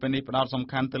ជាតិនៅពេលនេះផ្ដោតសំ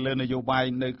ខាន់ទៅលើនយោបាយ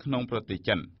នៅក្នុងប្រទេស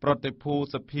ចិនប្រតិភូ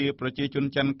សភាប្រជាជន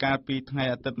ចិនកាលពីថ្ងៃ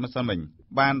អាទិត្យម្សិលមិញ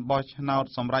បានបោះឆ្នោត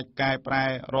សម្រេចកែប្រែរ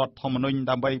ដ្ឋធម្មនុញ្ញ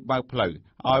ដើម្បីបើកផ្លូវ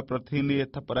ឲ្យប្រធានា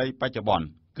ធិបតីបច្ចុប្បន្ន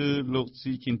គឺលោក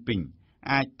ស៊ីជីនពីង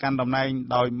អាចកាន់តំណែង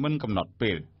ដោយមិនកំណត់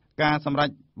ពេលការសម្រេច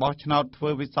បោះឆ្នោតធ្វើ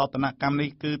វិសោធនកម្មនេះ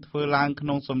គឺធ្វើឡើងក្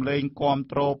នុងសម្លេងគាំ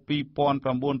ទ្រ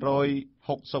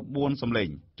 2964 សម្លេង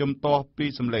ជំទាស់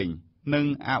2សម្លេងនិង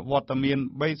អវត្តមាន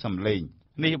3សម្លេង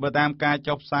នេះបើតាមការ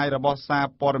ចុះផ្សាយរបស់សារ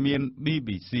ព័ត៌មាន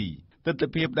BBC ទិដ្ឋ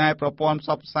ភាពដែលប្រព័ន្ធផ្ស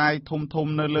ព្វផ្សាយធំ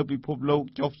នៅលើពិភពលោក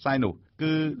ចុះផ្សាយនោះ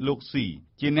គឺលោកស៊ី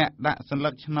ជាអ្នកដាក់សញ្ញ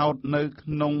កឆ្នោតនៅ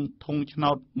ក្នុងធុងឆ្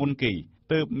នោតមុនគេ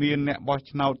ទើបមានអ្នកបោះ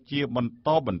ឆ្នោតជាបន្ត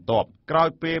បន្ទាប់ក្រោយ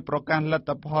ពេលប្រកាសលទ្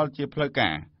ធផលជាផ្លូវកា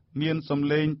រមានសម្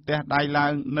លេងទះដៃឡើ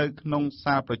ងនៅក្នុង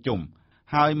សាលប្រជុំ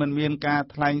ហើយមិនមានការ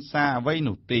ថ្លែងសារអ្វី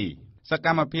នោះទេសក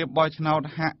ម្មភាពបោះឆ្នោត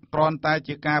ហាក់គ្រាន់តែ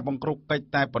ជាការបង្ក្រប់កិច្ច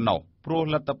តែប៉ុណ្ណោះ ព្រោះ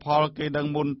លទ្ធផលគេដឹង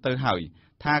មុនទៅហើយ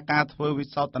ថាការធ្វើវិ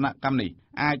សោធនកម្មនេះ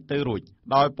អាចទៅរួច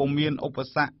ដោយពុំមានឧប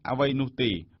សគ្គអ្វីនោះ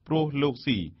ទេព្រោះលោក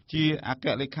ស៊ីជាអគ្គ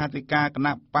លេខាធិការគ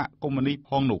ណៈបកកុម្មុយនីសផ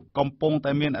ងនោះកំពុង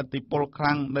តែមានឥទ្ធិពលខ្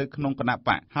លាំងនៅក្នុងគណៈប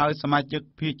កហើយសមាជិក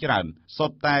ភាគច្រើនសុ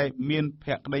ទ្ធតែមានភ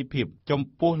ក្ដីភាពចំ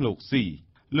ពោះលោកស៊ី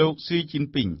លោកស៊ីជីន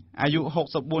ពីងអាយុ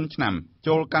64ឆ្នាំ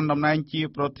ចូលកាន់តំណែងជា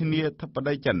ប្រធានាធិប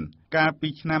តីចិនកាលពី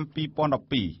ឆ្នាំ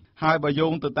2012ហើយបើយោ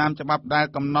ងទៅតាមច្បាប់ដែល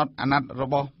កំណត់អាណត្តិរ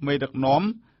បស់មេដឹកនាំ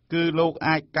គឺលោក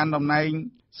អាចកាន់តំណែង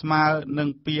ស្មើនឹង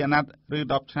2អាណត្តិឬ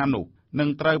10ឆ្នាំនោះនឹង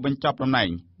ត្រូវបញ្ចប់តំណែង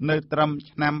នៅត្រឹម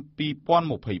ឆ្នាំ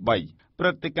2023ព្រឹ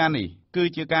ត្តិការណ៍នេះគឺ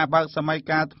ជាការបើកសម័យ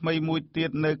កាលថ្មីមួយទៀត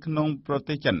នៅក្នុងប្រ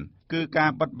ទេសចិនគឺការ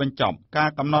បិទបញ្ចប់ការ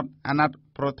កំណត់អាណត្តិ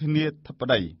ប្រធានាធិប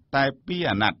តីតែ2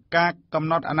អាណត្តិការកំ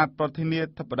ណត់អាណត្តិប្រធានា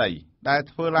ធិបតីដែល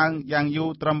ធ្វើឡើងយ៉ាងយូរ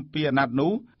ត្រឹម2អាណត្តិ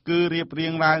នោះគឺរៀបរៀ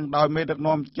ងឡើងដោយមេដឹក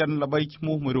នាំចិនល្បីឈ្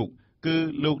មោះមួយរូបគឺ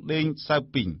លោកដេងសៅ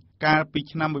ពីងកាលពី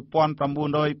ឆ្នាំ1982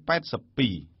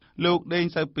លោកដេង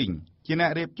សៅពីងជាអ្ន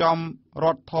ករៀបចំរ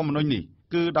ដ្ឋធម្មនុញ្ញនេះ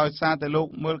គឺដោយសារតែលោក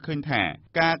មើលឃើញថា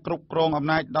ការគ្រប់គ្រងអំ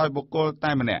ណាចដោយបុគ្គល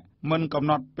តែម្នាក់មិនកំ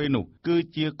ណត់ពេលនោះគឺ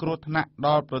ជាគ្រោះថ្នាក់ដ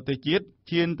ល់ប្រទេសជាតិ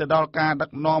ឈានទៅដល់ការដឹក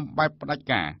នាំបែបផ្ដាច់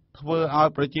ការធ្វើឲ្យ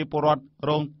ប្រជាពលរដ្ឋ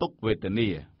រងទុក្ខវេទនា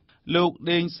លោក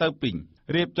ដេងសៅពីង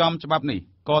រៀបចំច្បាប់នេះ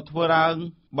ក៏ធ្វើឡើង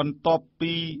បន្ទាប់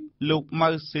ពីលោកម៉ៅ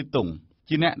សេតុង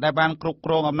ជាអ្នកដែលបានគ្រប់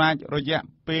គ្រងអំណាចរយៈ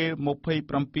ពេល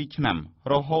27ឆ្នាំ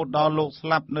រហូតដល់លោកស្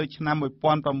លាប់នៅឆ្នាំ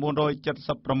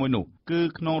1976នោះគឺ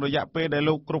ក្នុងរយៈពេលដែល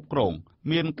លោកគ្រប់គ្រង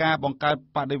មានការបង្កើត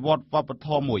បដិវត្តន៍វប្បធ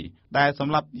ម៌មួយដែលស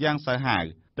ម្លាប់យ៉ាងសាហាវ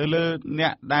ទៅលើអ្ន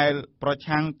កដែលប្រ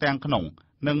ឆាំងទាំងក្នុង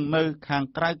និងនៅខាង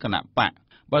ក្រៅគណៈបក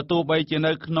បើទោះបីជា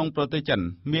នៅក្នុងប្រទេសចិន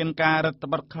មានការរឹត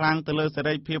បន្តឹងខ្លាំងទៅលើសេ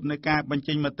រីភាពនៃការបញ្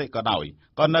ចេញមតិក៏ដោយ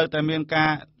ក៏នៅតែមានកា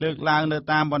រលើកឡើងនៅ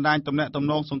តាមបណ្ដាញទំនាក់ទំ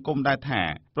នងសង្គមដែរថា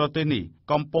ប្រទេសនេះ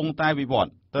កំពុងតែវិវត្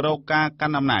តទៅរកការកា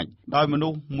ន់អំណាចដោយមនុ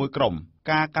ស្សមួយក្រុម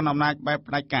ការកាន់អំណាចបែប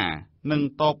ផ្ដាច់ការនិង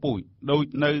តពូជដូច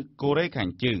នៅកូរ៉េខា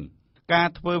ងជើងការ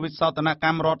ធ្វើវិសោធនក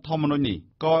ម្មរដ្ឋធម្មនុញ្ញនេះ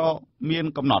ក៏មាន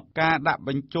កំណត់ការដាក់ប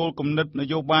ញ្ចូលគំនិតន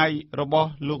យោបាយរបស់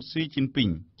លោកស៊ីជីនពីង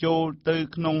ចូលទៅ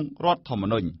ក្នុងរដ្ឋធម្ម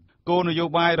នុញ្ញគោលនយោ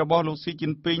បាយរបស់លោកស៊ីជី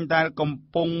នពីងដែលកំ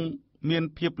ពុងមាន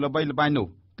ភាពល្បីល្បាញនោះ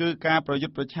គឺការប្រយុ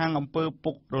ទ្ធប្រឆាំងអំពើ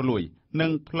ពុករលួយនិ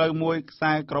ងផ្លូវមួយខ្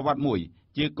សែក្រវ៉ាត់មួយ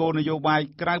ជាគោលនយោបាយ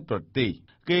ក្រៅប្រទេស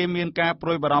គេមានការព្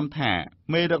រួយបារម្ភថា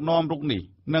មេដឹកនាំរូបនេះ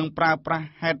នឹងប្រើប្រាស់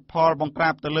ហេតុផលបង្ក្រា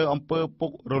បទៅលើអំពើពុ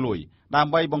ករលួយដើ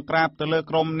ម្បីបង្ក្រាបទៅលើ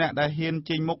ក្រុមអ្នកដែលហ៊ាន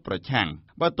ចេញមុខប្រឆាំង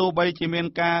បើទោះបីជាមាន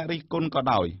ការរិះគន់ក៏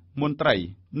ដោយមន្ត្រី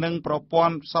និងប្រព័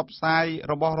ន្ធផ្សព្វផ្សាយ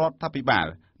របស់រដ្ឋាភិបាល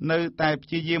នៅតែព្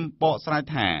យាយាមបកស្រាយ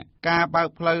ថាការបើក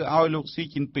ផ្លូវឲ្យលោកស៊ី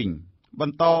ជីនពីងប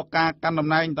ន្តការកាន់តំ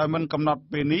ណែងដោយមិនកំណត់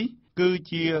ពេលនេះគឺ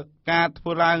ជាការធ្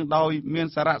វើឡើងដោយមាន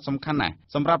សារៈសំខាន់ណាស់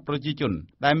សម្រាប់ប្រជាជន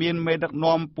ដែលមានមេដឹក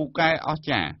នាំពូកែអស្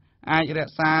ចារ្យអាចរ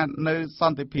ក្សានៅស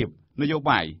ន្តិភាពនយោ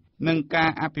បាយនិងការ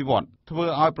អភិវឌ្ឍធ្វើ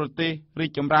ឲ្យប្រទេសរីក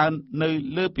ចម្រើននៅ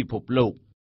លើពិភពលោក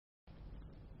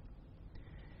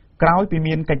ក្រោយពី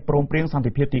មានកិច្ចព្រមព្រៀងសន្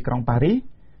តិភាពទីក្រុងប៉ារីស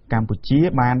កម្ពុជា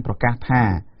បានប្រកាសថា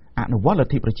អនុវត្តល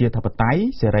ទ្ធិប្រជាធិបតេយ្យ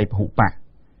សេរីពហុបក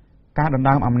ការដណ្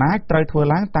ដើមអំណាចត្រូវធ្វើ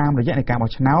ឡើងតាមរយៈនៃការបោះ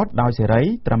ឆ្នោតដោយសេរី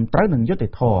ត្រឹមត្រូវនិងយុត្តិ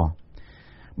ធម៌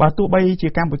បើទោះបីជា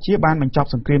កម្ពុជាបានបញ្ចប់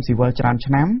សង្គ្រាមស៊ីវិលច្រើន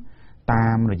ឆ្នាំតា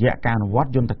មរយៈការអនុវត្ត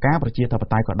យន្តការប្រជាធិប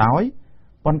តេយ្យក៏ដោយ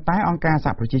ប៉ុន្តែអង្គការស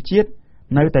ហប្រជាជាតិ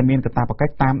នៅតែមានកាតព្វកិ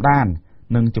ច្ចតាមដាន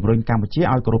និងជំរុញកម្ពុជា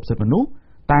ឲ្យគោរពសិទ្ធិមនុស្ស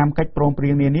តាមកិច្ចព្រមព្រៀ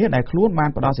ងនានាដែលខ្លួនបាន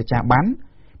ផ្ដល់សេចក្ដីប័ណ្ណ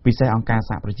ពិសេសអង្គការ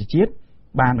សហប្រជាជាតិ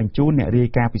បានបញ្ជូនអ្នករាយ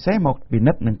ការណ៍ពិសេសមកពិ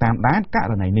និត្យនិងតាមដានក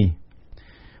រណីនេះ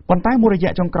ប៉ុន្តែមួយរ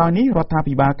យៈចុងក្រោយនេះរដ្ឋា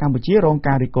ភិបាលកម្ពុជារង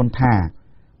ការរិះគន់ថា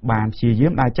បានព្យាយា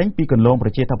មដើរចេញពីគន្លងប្រ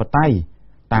ជាធិបតេយ្យ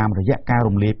តាមរយៈការ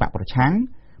រំលាយបកប្រឆាំង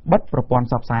បិទប្រព័ន្ធ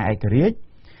ផ្សព្វផ្សាយឯករាជ្យ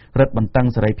រឹតបន្តឹង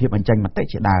សេរីភាពបញ្ចេញមតិ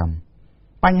ជាដើម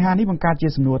បញ្ហានេះបង្កើតជា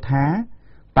សំណួរថា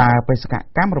តើបេសក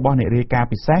កម្មរបស់អ្នករាយការណ៍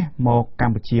ពិសេសមកក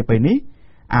ម្ពុជាពេលនេះ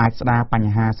អាចស្ដារប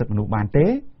ញ្ហាសិទ្ធិមនុស្សបានទេ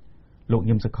លោក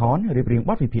ញឹមសុខនរៀបរៀង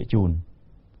បទវិភាគជូន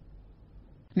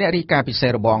អ្នករាយការណ៍ពិសេស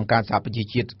របស់អង្គការសហប្រជា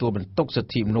ជាតិទទួលបន្ទុកសិ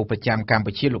ទ្ធិមនុស្សប្រចាំកម្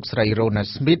ពុជាលោកស្រី Rona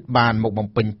Smith បានមកបំ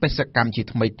ពេញបេសកកម្មជា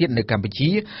ថ្មីទៀតនៅកម្ពុជា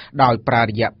ដោយប្រើ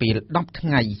រយៈពេល10ថ្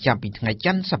ងៃចាប់ពីថ្ងៃ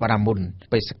ច័ន្ទសប្តាហ៍មុន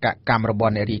បេសកកម្មរប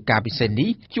ស់អ្នករាយការណ៍ពិសេសនេះ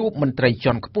ជួបមន្ត្រី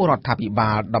ជាន់ខ្ពស់រដ្ឋាភិ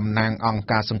បាលតំណាងអង្គ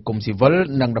ការសង្គមស៊ីវិល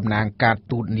និងតំណាងការ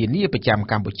ទូតនានាប្រចាំ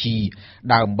កម្ពុជា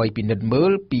ដើម្បីពិនិត្យមើ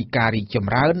លពីការរីកច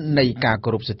ម្រើននៃការគោ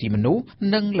រពសិទ្ធិមនុស្ស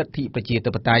និងលទ្ធិប្រជា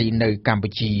ធិបតេយ្យនៅកម្ពុ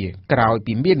ជាក្រោយ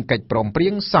ពីមានកិច្ចព្រមព្រៀ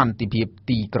ងសន្តិភាព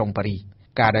ទីក្រុងប៉ារីស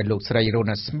ការដែលលោកស្រីរ៉ូ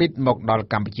ណាស្មីតមកដល់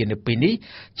កម្ពុជានៅពេលនេះ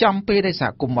ចំពេលដែលសហ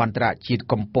គមន៍អន្តរជាតិ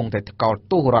កំពុងតែថ្កោល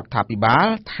ទោសរដ្ឋាភិបាល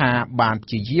ថាបានព្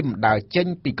យាយាមដើរចេញ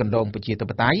ពីគន្លងប្រជាធិ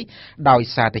បតេយ្យដោយ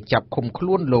សារតែចាប់ឃុំខ្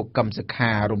លួនលោកកឹមសុ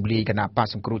ខារំលាយគណៈបក្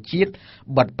សសង្គ្រោះជាតិ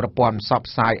បិទប្រព័ន្ធផ្សព្វ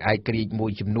ផ្សាយឯករាជ្យមួ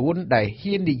យចំនួនដែល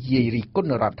ហ៊ាននិយាយរិះគន់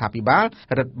រដ្ឋាភិបាល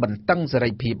រឹតបន្តឹងសេ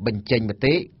រីភាពបញ្ចេញម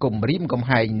តិគំរាមកំ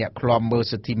ហែងអ្នកឃ្លាំមើល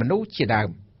សិទ្ធិមនុស្សជាដើម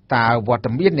តើវត្ត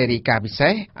មាននៃរាយការណ៍ពិសេ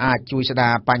សអាចជួយស្ដា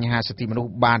របញ្ហាសិទ្ធិមនុស្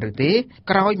សបានឬទេ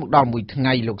ក្រោយមកដល់មួយថ្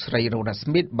ងៃលោកស្រីរ៉ូណាស្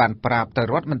មីតបានប្រាប់ទៅ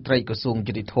រដ្ឋមន្ត្រីក្រសួង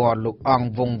យុតិធម៌លោកអង្គ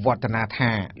វង្សវឌ្ឍនា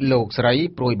ថាលោកស្រី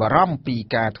ព្រួយបារម្ភពី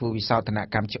ការធ្វើវិសោធន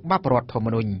កម្មច្បាប់រដ្ឋធម្ម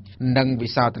នុញ្ញនិងវិ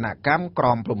សោធនកម្មក្រ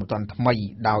មព្រហ្មទណ្ឌថ្មី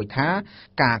ដោយថា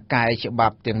ការកែច្បា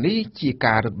ប់ទាំងនេះជា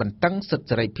ការរឹតបន្តឹងសិទ្ធិ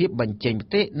សេរីភាពបញ្ចេញម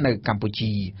តិនៅកម្ពុ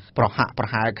ជាប្រហាក់ប្រ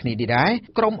ហែលគ្នានេះដែរ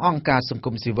ក្រុមអង្គការសង្គ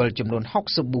មស៊ីវិលចំនួន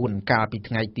64កាលពី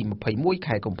ថ្ងៃទី21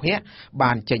ខែកុម្ភៈ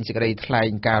បានចេញសេចក្តីថ្លែង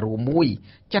ការណ៍រួមមួយ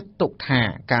ចាត់ទុកថា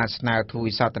ការស្នើធ្វើ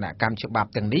វិសោធនកម្មច្បាប់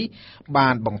ទាំងនេះបា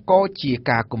នបង្កជា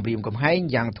ការគំរាមកំហែង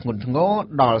យ៉ាងធ្ងន់ធ្ងរ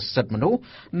ដល់សិទ្ធិមនុស្ស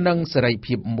និងសេរី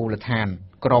ភាពមូលដ្ឋាន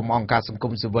ក្រុមអង្គការសង្គ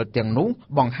មស៊ីវិលទាំងនោះ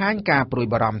បង្ហាញការព្រួយ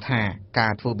បារម្ភថាកា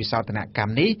រធ្វើវិសោធនក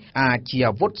ម្មនេះអាចជា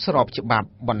អាវុធស្របច្បាប់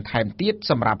បន្ថែមទៀត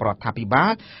សម្រាប់រដ្ឋាភិបា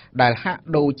លដែលហាក់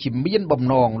ដូចជាមានបំ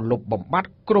ណងលុបបំបាត់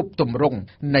គ្រប់ទម្រង់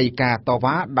នៃការត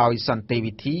វ៉ាដោយសន្តិ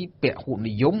វិធីពហុ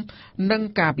និយមនិង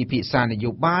ការពិភាក្សាន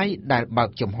យោបាយដែលបើ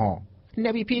កចំហអ្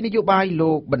នកវិភាគនយោបាយ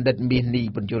លោកបណ្ឌិតមាសនេះ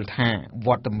បញ្យល់ថាវ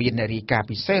ត្តមាននៃរាយការណ៍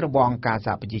ពិសេសរបស់អង្គការស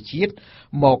ហប្រជាជាតិ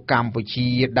មកកម្ពុជា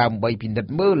ដើម្បីពិនិត្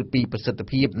យមើលពីប្រសិទ្ធ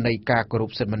ភាពនៃការគោរ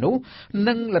ពសិទ្ធិមនុស្ស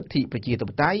និងលទ្ធិប្រជាធិប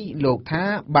តេយ្យលោកថា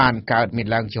បានកើតមាន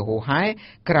ឡើងជាហូរហែ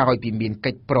ក្រោយពីមាន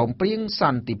កិច្ចព្រមព្រៀងស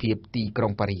ន្តិភាពទីក្រុ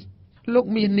ងប៉ារីសលោក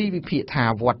មាសនេះវិភាគថា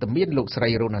វត្តមានលោកស្រី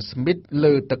រ៉ូណាស្មីត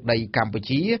លើទឹកដីកម្ពុ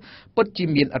ជាពិតជា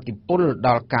មានឥទ្ធិពលដ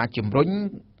ល់ការជំរុញ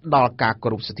ដល់ការគោ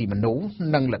រពសិទ្ធិមនុស្ស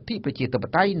និងលទ្ធិប្រជាធិប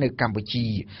តេយ្យនៅកម្ពុជា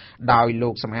ដោយលោ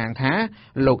កសំអាងថា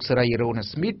លោកស្រីរ៉ូណា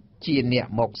ស្មីតជាអ្នក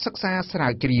មកសិក្សាស្រា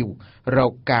វជ្រាវរ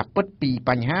កការពិតពី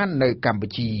បញ្ហានៅកម្ពុ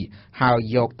ជាហើយ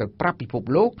យកទៅប្រាប់ពិភព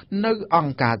លោកនៅអ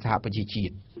ង្គការសហប្រជាជា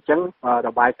តិអញ្ចឹងរ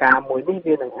បាយការណ៍មួយនេះ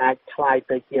វានឹងអាចคล้าย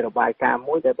ទៅជារបាយការណ៍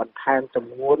មួយដែលបន្ថែមចំ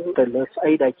នួនទៅលើស្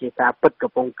អីដែលជាការពិត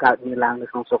កំពុងកើតមានឡើងនៅ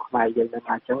ក្នុងស្រុកខ្មែរយើងហ្នឹង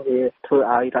អញ្ចឹងវាធ្វើ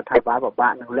ឲ្យរដ្ឋាភិបាលពិបា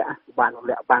កនឹងលាក់បាំ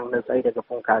ងនៅស្អីដែលកំ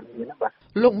ពុងកើតមានហ្នឹងបាទ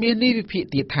លោកមាននេះវិភាគ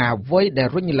ទៀតថាអ្វីដែល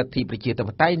រុញលទ្ធិប្រជាធិប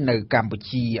តេយ្យនៅកម្ពុ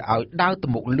ជាឲ្យដើរទៅ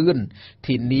មុខលឿន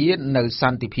ធានានៅស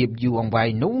ន្តិភាពយូរអង្វែង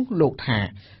នោះលោកថា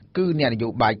គឺអ្នកនយោ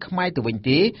បាយខ្មែរទៅវិញ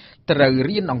ទេត្រូវ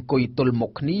រៀនអង្គុយទល់មុ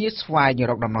ខគ្នាស្វែង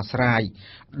រកដំណោះស្រាយ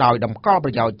ដោយតម្កល់ប្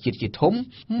រយោជន៍ជាតិជាធំ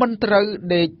មិនត្រូវ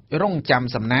ដេករង់ចាំ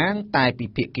សំណាងតែពី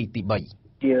ភាគីទី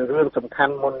3ជារឿងសំខា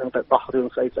ន់មុននឹងទៅដោះរឿង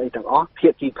ស្អីទាំងអស់ភា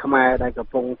គីខ្មែរដែលកំ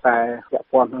ពុងតែពាក់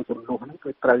ព័ន្ធនឹងចំនួនហ្នឹង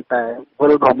គឺត្រូវតែវិ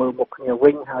លមកមើលមុខគ្នា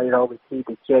វិញហើយរកវិធី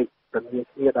ទៅជែកពលា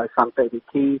គ្នាដោយសន្តិវិ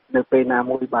ធីនៅពេលណា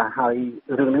មួយបាទហើយ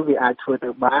រឿងនេះវាអាចធ្វើទៅ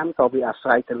បានក៏វាអាស្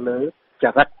រ័យទៅលើច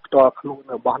រិតផ្ទាល់ខ្លួន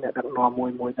របស់អ្នកដឹកនាំ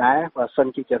មួយដែរបើសិន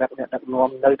ជាចរិតអ្នកដឹកនាំ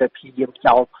នៅតែព្យាយាម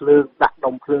ចោលភ្លើងដាក់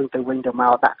ដុំភ្លើងទៅវិញទៅម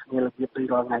កដាក់គ្នារបៀបដូច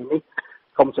រាល់ថ្ងៃនេះ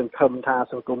កុំសង្ឃឹមថា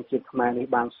សង្គមជាតិខ្មែរនេះ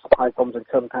បានសុខហើយកុំសង្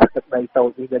ឃឹមថាទឹកដីតូច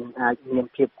នេះនឹងអាចមាន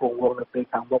ភាពគង់វង្សនៅពេល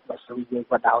ខាងមុខបើសិនជា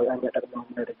បដ ாய் ឲ្យអ្នកដឹកនាំ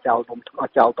នៅតែចោលដុំថ្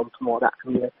មដាក់គ្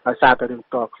នាដោយសារតែរឿង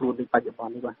ផ្ទាល់ខ្លួននៃបច្ចុប្ប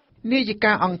ន្ននេះបាទនាយិ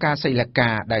កាអង្គការសីលកា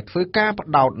ដែលធ្វើការផ្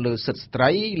ដោតលើសិទ្ធិស្ត្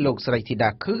រីលោកស្រីធីតា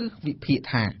ខឺវិភាគ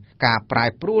ថាការប្រែ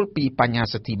ប្រួលពីបញ្ហា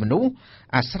សិទ្ធិមនុស្ស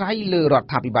អាស្រ័យលើរ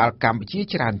ដ្ឋាភិបាលកម្ពុជា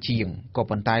ច្រើនជាងក៏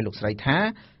ប៉ុន្តែលោកស្រីថា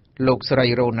លោកស្រី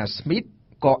រ៉ូណាស្មីត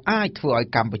ក៏អាចធ្វើឲ្យ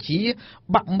កម្ពុជា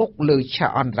បាក់មុខលើឆា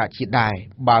កអន្តរជាតិដែរ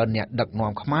បើអ្នកដឹក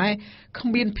នាំខ្មែរគ្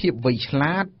មានភាពវៃឆ្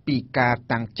លាតពីការ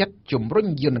តាំងចិត្តជំរុញ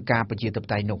យន្តការប្រជាធិប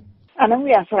តេយ្យនោះអាហ្នឹង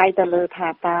វាអាស្រ័យទៅលើថា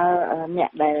តើអ្នក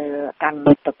ដែលកាន់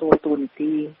ទទួលតួនា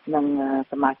ទីនិង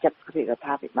សមាជិករដ្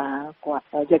ឋាភិបាលគាត់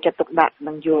យកចិត្តទុកដាក់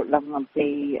និងយល់ដឹងអំពី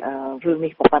រឿង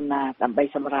នេះប៉ុណ្ណាដើម្បី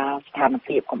សម្រាលស្ថាន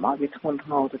ភាពកុំឲ្យវាធ្ងន់ធ្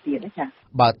ងរទៅទៀតណាចា៎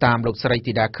បើតាមលោកស្រី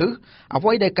ធីតាខឺអ្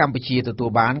វីដែលកម្ពុជាទទួល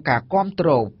បានការគាំទ្រ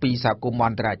ពីសហគមន៍អ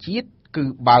ន្តរជាតិគឺ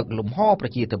បើកលំហប្រ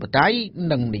ជាធិបតេយ្យ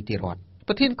និងនីតិរដ្ឋ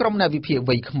ប្រធានក្រុមអ្នកវិភាគ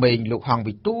វ័យក្មេងលោកហង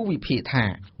វិទូវិភាគថា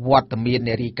វត្តមាន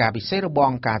នៃរាយការណ៍ពិសេសរបស់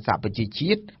អង្គការសហប្រជា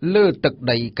ជាតិលើទឹក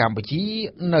ដីកម្ពុជា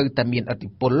នៅតែមានឥទ្ធិ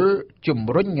ពលជំ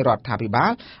រុញរដ្ឋាភិបា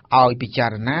លឲ្យពិចា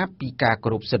រណាពីការគោ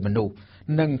រពសិទ្ធិមនុស្ស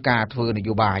និងការធ្វើន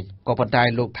យោបាយក៏ប៉ុន្តែ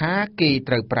លោកថាគេ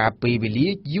ត្រូវប្រើពេលវេលា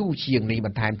យូរជាងនេះប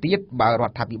ន្ថែមទៀតបើរ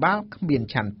ដ្ឋាភិបាលគ្មាន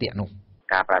ឆន្ទៈនោះ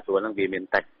ការប្រែប្រួលនឹងវាមាន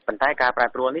តិចប៉ុន្តែការប្រែ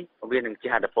ប្រួលនេះវានឹង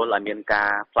ជះឥទ្ធិពលឲ្យមានកា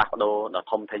រផ្លាស់ប្ដូរដ៏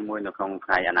ធំធេងមួយនៅក្នុងថ្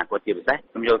ងៃអនាគតជាពិសេស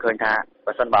ខ្ញុំយល់ឃើញថា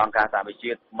បើសិនបើអង្គការសហប្រជា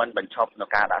ជាតិមិនបញ្ឈប់នៅ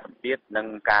ការដាក់សម្ពាធនិង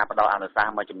ការផ្ដល់អនុសាស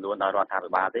ន៍មួយចំនួនដល់រដ្ឋាភិ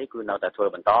បាលទេគឺនៅតែធ្វើ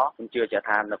បន្តខ្ញុំជឿជាក់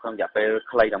ថានៅក្នុងរយៈពេល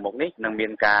ខ្លីខាងមុខនេះនឹងមា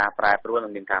នការប្រែប្រួលនិ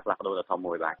ងមានការផ្លាស់ប្ដូរដ៏ធំ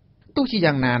មួយបាទទោះជា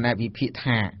យ៉ាងណាអ្នកវិភាគ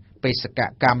ថា បេសក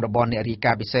កម្មរបស់អ្នករាយ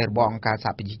ការណ៍ពិសេសរបស់អង្គការស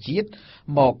ហប្រជាជាតិ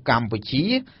មកកម្ពុជា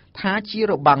ថាជា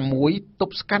របាំងមួយទ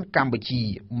ប់ស្កាត់កម្ពុជា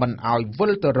មិនឲ្យវិ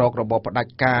លទៅរករបបផ្ដា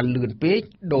ច់ការលឿនពេក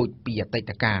ដោយពីអតី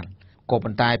តកាលក៏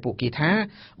ប៉ុន្តែពួកគេថា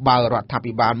បើរដ្ឋា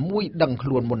ភិបាលមួយដឹងខ្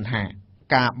លួនមុនថា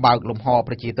ការបើកលំហ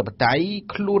ប្រជាធិបតេយ្យ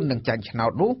ខ្លួននឹងចាញ់ឆ្នោ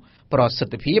តនោះប្រសិ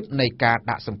ទ្ធភាពនៃការ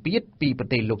ដាក់សម្ពាធពីប្រ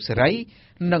ទេសលោកសេរី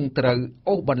នឹងត្រូវ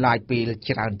អូសបន្លាយពេល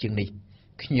ច្រើនជាងនេះ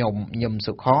ខ្ញុំញឹម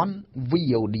សុខន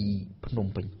VOD ភ្នំ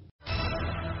ពេញ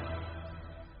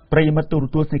ប្រិយមិត្តទូរ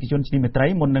ទស្សនិកជនជាទីមេត្រី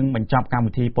មុននឹងបញ្ចប់កម្ម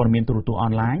វិធីព័ត៌មានទូរទស្សន៍អ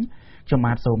នឡាញខ្ញុំ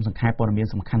បាទសូមសង្ខេបព័ត៌មាន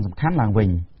សំខាន់ៗឡើងវិញ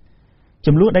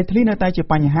ចំនួនដីធ្លីនៅតែជា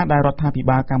បញ្ហាដែលរដ្ឋាភិ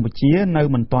បាលកម្ពុជានៅ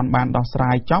មិនទាន់បានដោះស្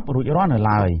រាយចប់រួចរាល់នៅ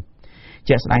ឡើយ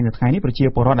ជាក់ស្ដែងនៅថ្ងៃនេះប្រជា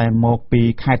ពលរដ្ឋដែលមកពី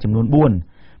ខេត្តចំនួន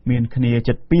4មានគ្នា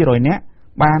ជិត200នាក់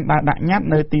បានដាក់ញត្តិ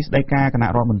នៅទីស្តីការគណៈ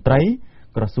រដ្ឋមន្ត្រី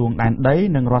ក្រសួងដែនដី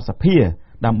និងរដ្ឋសភា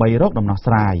ដើម្បីរកដំណោះ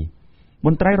ស្រាយម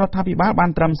ន្ត្រីរដ្ឋាភិបាលបាន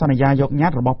ត្រឹមសន្យាយកញ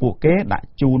ត្តិរបស់ពួកគេដាក់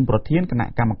ជូនប្រធានគណៈ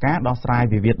កម្មការដោះស្រាយ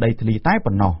វិវាទដីធ្លីតែ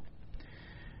ប៉ុណ្ណោះ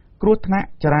គ្រោះថ្នាក់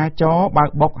ចរាចរណ៍បើក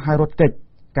បុកហើយរត់គេច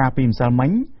កាលពីម្សិលមិ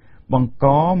ញបង្ក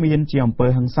មានជាអំពើ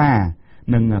ហិង្សា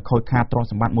និងខូចខាតទ្រព្យ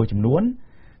សម្បត្តិមួយចំនួន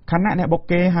ខណៈអ្នកបុក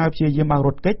គេហើយព្យាយាមបើករ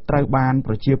ត់គេចត្រូវបាន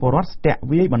ប្រជាពលរដ្ឋស្ទាក់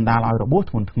វាយបណ្ដាលឲ្យរបួស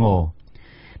ធ្ងន់ធ្ងរ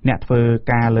អ្នកធ្វើ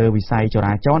ការលើវិស័យច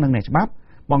រាចរណ៍និងអ្នកច្បាប់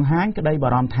បង្ហាញក្តីបា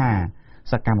រម្ភថា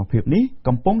សកម្មភាពនេះ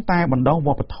កំពុងតែបណ្ដុះវ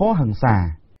ប្បធម៌ហិង្សា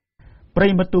ប្រិ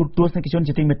យមិត្តទូរទស្សនិកជន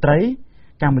ជាទីមេត្រី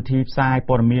កម្មវិធីផ្សាយ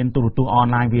ព័ត៌មានទូរទស្សន៍អន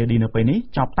ឡាញ VOD នៅពេលនេះ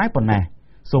ចប់តែប៉ុណ្ណេះ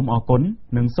សូមអរគុណ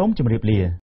និងសូមជម្រាប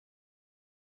លា